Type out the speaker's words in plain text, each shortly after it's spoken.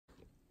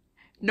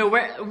No,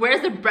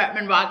 where's the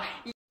Bretman Rock?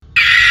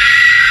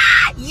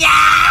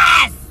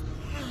 Yes!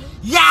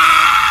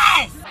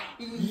 Yes!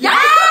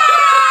 Yes!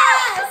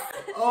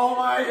 Oh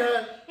my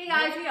god! Hey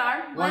guys, we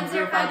are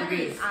 105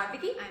 Degrees. I'm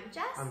Vicky. I'm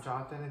Jess. I'm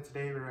Jonathan, and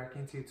today we're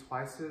reacting to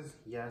Twice's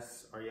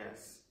Yes or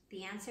Yes.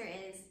 The answer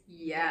is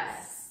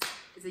Yes.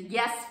 It's a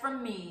yes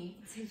from me.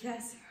 it's a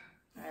yes.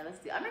 Alright, let's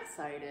do I'm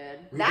excited.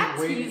 We've That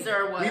been waiting-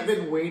 teaser was We've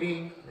been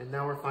waiting, and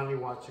now we're finally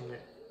watching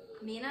it.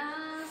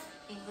 Mina's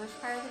English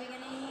part at the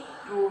beginning.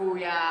 oh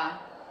yeah.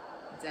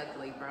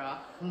 Deadly, bro.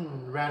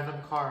 Random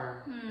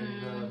car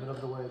in the middle of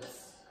the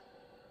woods.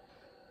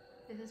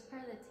 This is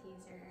part of the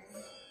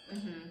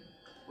teaser.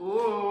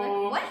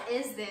 Ooh. Like, what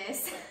is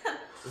this?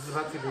 This is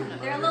about to be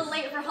They're a little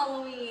late for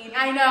Halloween.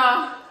 I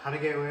know. How to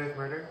Get Away with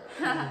Murder?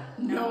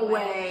 No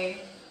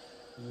way.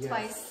 Yes.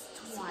 Twice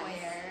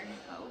square.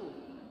 Oh.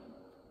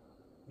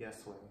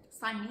 Yes way.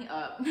 Sign me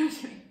up.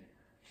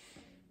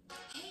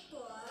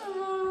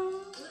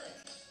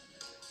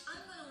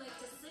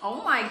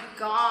 Oh my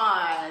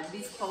god.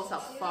 These close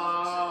up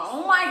far.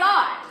 Oh my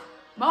god.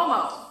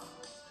 Momo.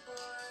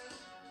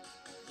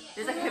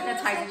 There's like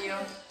hypnotizing you.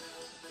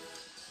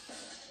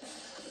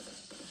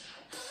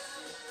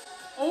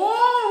 Oh,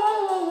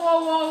 whoa, whoa,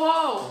 whoa, whoa,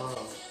 whoa.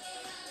 Whoa.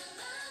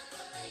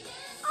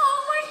 Oh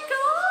my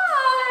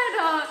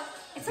god.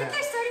 It's like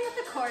they're starting with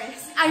the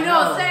chorus. I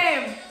know,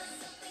 same.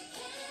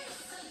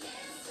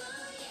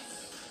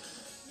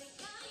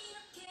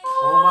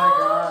 Oh my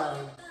god.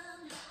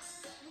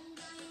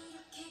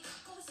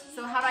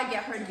 So how do I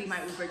get her to be my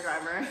Uber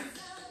driver?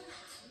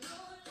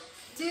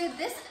 Dude,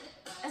 this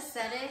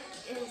aesthetic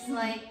is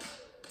like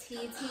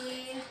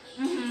TT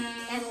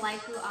and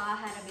Laiku Ah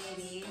had a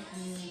baby.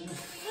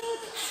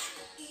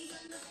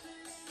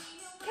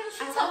 Can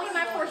she I tell love me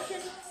my the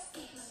portion?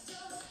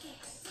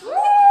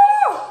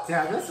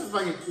 Damn, this is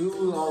like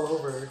ooh all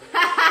over.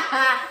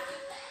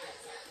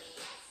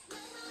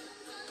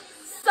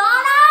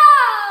 Sana!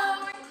 Oh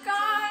my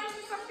god,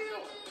 she's so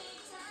cute.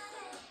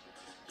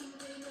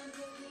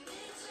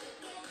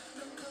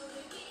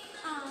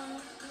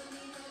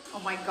 Oh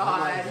my Oh god.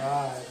 my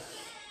god.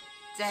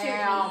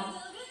 Damn.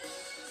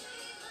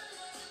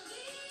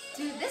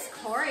 Dude, this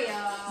choreo.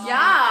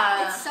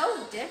 Yeah. It's so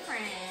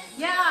different.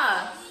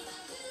 Yeah.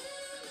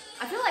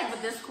 I feel like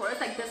with this chorus,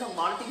 like there's a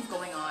lot of things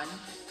going on.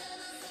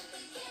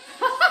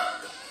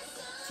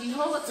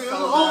 Jihyo looks Dude, so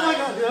oh my good.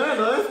 god, dude, I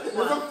know this.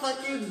 What the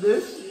fuck is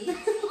this shit?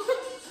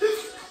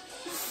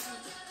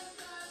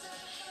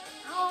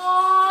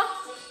 Aww.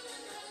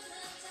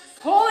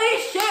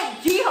 Holy shit,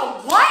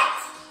 Jihyo, what?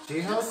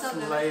 Jihyo's So good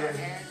with slaying. her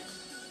hair.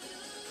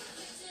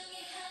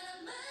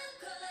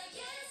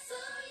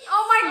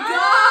 Oh my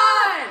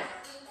god!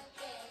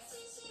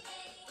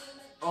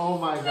 Oh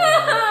my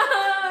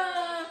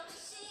god.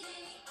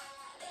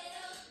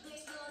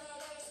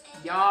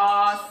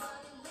 Yas.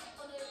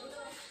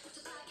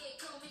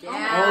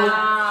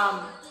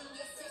 Damn.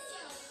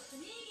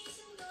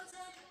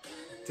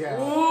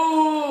 Damn.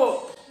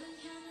 Ooh.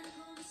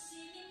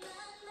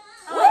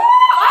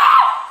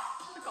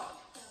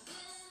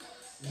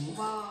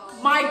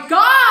 Whoa. My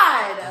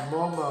god!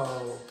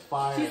 Momo,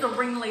 fire. She's the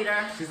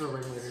ringleader. She's the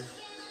ringleader.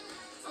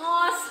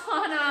 Oh,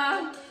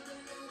 Sana.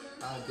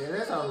 Dude,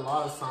 there's a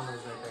lot of songs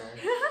right there.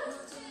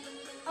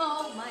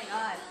 Oh my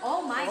god.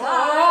 Oh my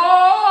god.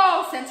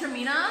 Oh,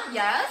 Centermina,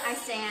 yes. I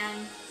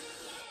stand.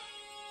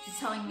 She's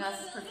telling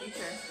us her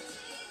future.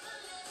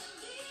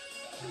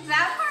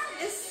 That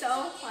part is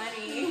so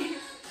funny.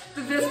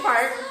 This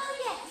part. Oh,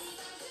 yes.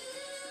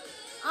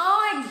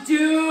 Oh, my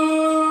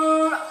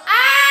dude.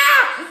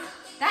 Ah!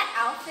 That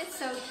outfit's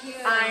so cute.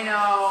 I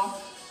know.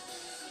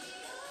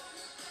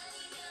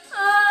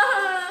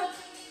 Ah.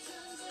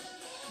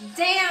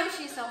 Damn,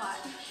 she's so hot.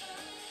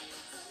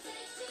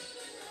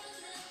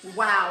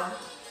 Wow.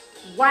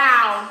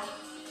 Wow.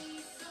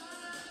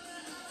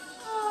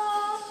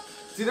 Oh,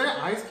 See, their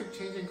eyes keep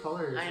changing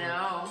colors. I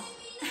know.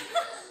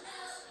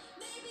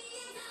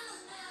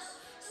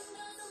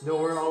 No,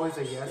 we're always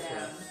a yes,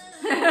 Yeah.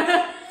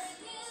 yes.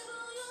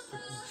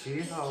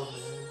 Jihyo,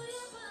 man.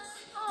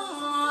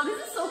 Oh,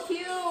 this is so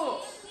cute.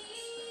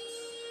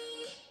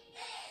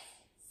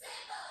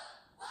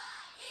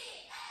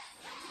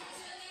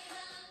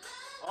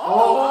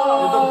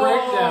 Oh, there's a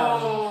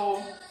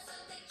breakdown.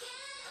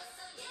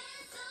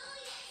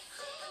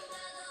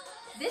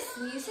 This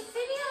music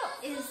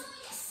video is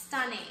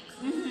stunning.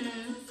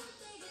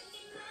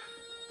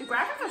 The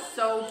graphics are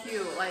so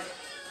cute. Like,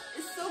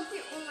 it's so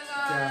cute. Oh my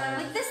god. Yeah.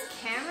 Like this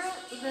camera,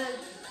 the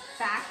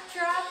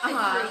backdrop,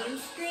 the green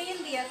screen,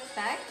 the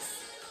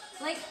effects.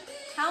 Like,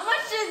 how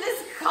much did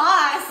this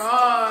cost?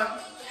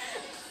 God.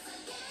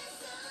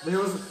 There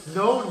was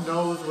no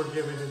no's were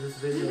given in this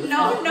video.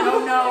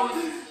 No.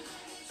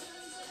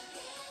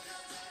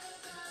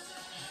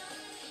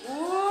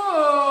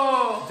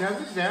 Ooh.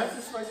 Damn, the dance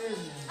is fucking.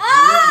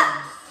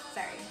 Ah!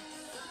 Sorry.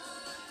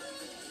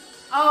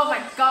 Oh my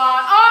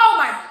god. Oh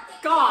my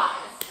god.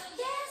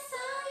 Yes,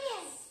 oh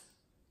yes.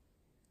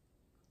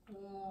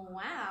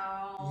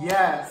 Wow.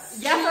 Yes.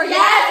 Yes or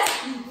yes?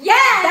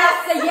 Yes!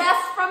 That's a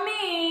yes from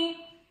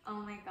me.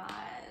 Oh my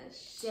gosh.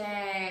 wish.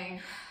 Dang.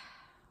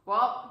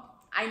 Well,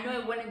 I knew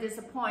it wouldn't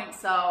disappoint,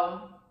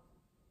 so.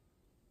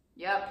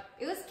 Yep.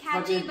 It was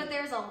catchy, Fucking- but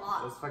there's a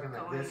lot it was fucking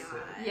like going this.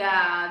 on.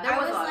 Yeah, there I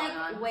was was a lot like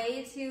going on.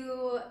 way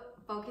too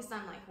focused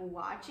on like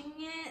watching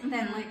it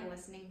than like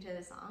listening to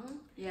the song.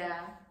 Yeah.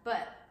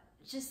 But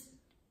just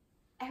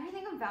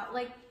everything about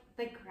like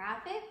the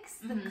graphics,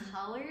 the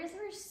colors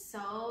were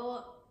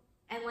so,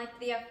 and like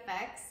the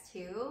effects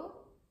too,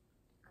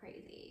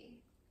 crazy,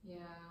 Yeah.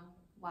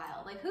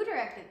 wild. Like who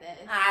directed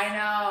this? I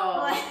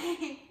know.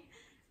 Like,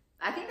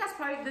 I think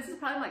this is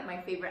probably like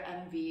my favorite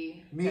MV.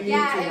 Me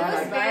yeah, too. it I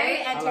was like very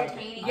that. I like it.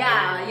 entertaining.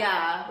 Yeah,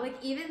 yeah. Like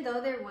even though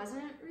there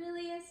wasn't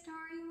really a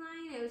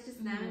storyline, it was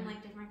just them in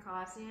like different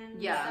costumes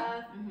Yeah.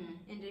 and stuff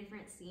in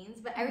different scenes.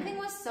 But everything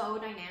was so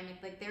dynamic.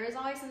 Like there was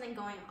always something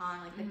going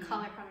on, like the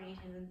color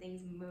combinations and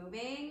things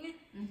moving,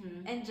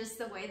 and just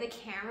the way the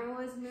camera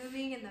was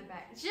moving in the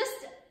back.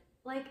 Just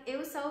like it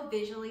was so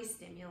visually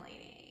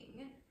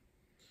stimulating.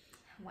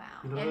 Wow.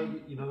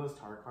 You know those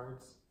tarot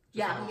cards?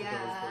 Yeah. Just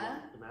Yeah.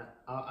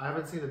 I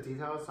haven't seen the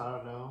details, so I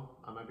don't know.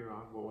 I might be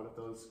wrong, but what if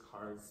those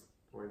cards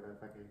were the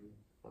fucking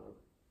photo?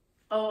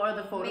 Oh, or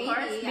the photo cards?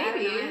 I don't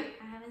Maybe. know.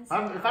 I haven't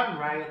seen If I'm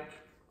right,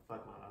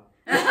 fuck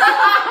my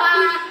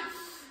life.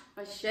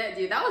 But shit,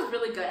 dude, that was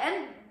really good.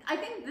 And I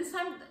think this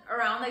time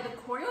around, like the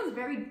choreo is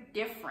very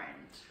different.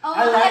 Oh,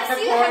 I like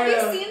the have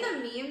choreo. you seen the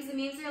memes? The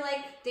memes are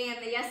like, damn,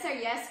 the Yes Are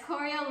Yes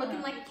choreo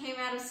looking like it came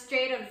out of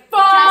straight of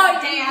Fuck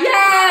Just Dance.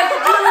 yes,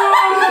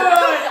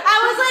 dude! I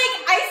was like,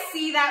 I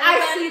see that. I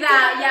see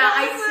that. Yeah,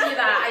 I see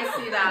that. I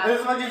see that.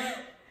 This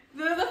fucking.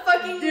 The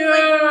fucking Dude,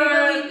 like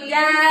really memes,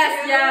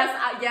 yes, too.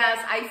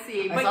 yes, I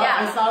see. But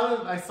yeah,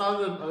 I saw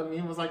the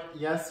meme was like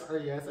yes or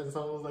yes, and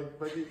someone was like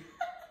fucking.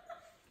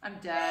 I'm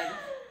dead.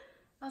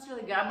 That's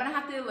really good. I'm gonna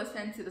have to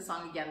listen to the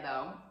song again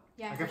though.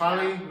 Yeah, I for can sure.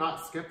 finally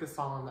not skip this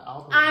song on the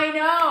album. I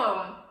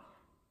know.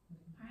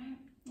 Alright,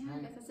 yeah, I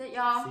guess that's it,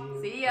 y'all.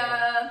 See you. See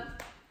ya.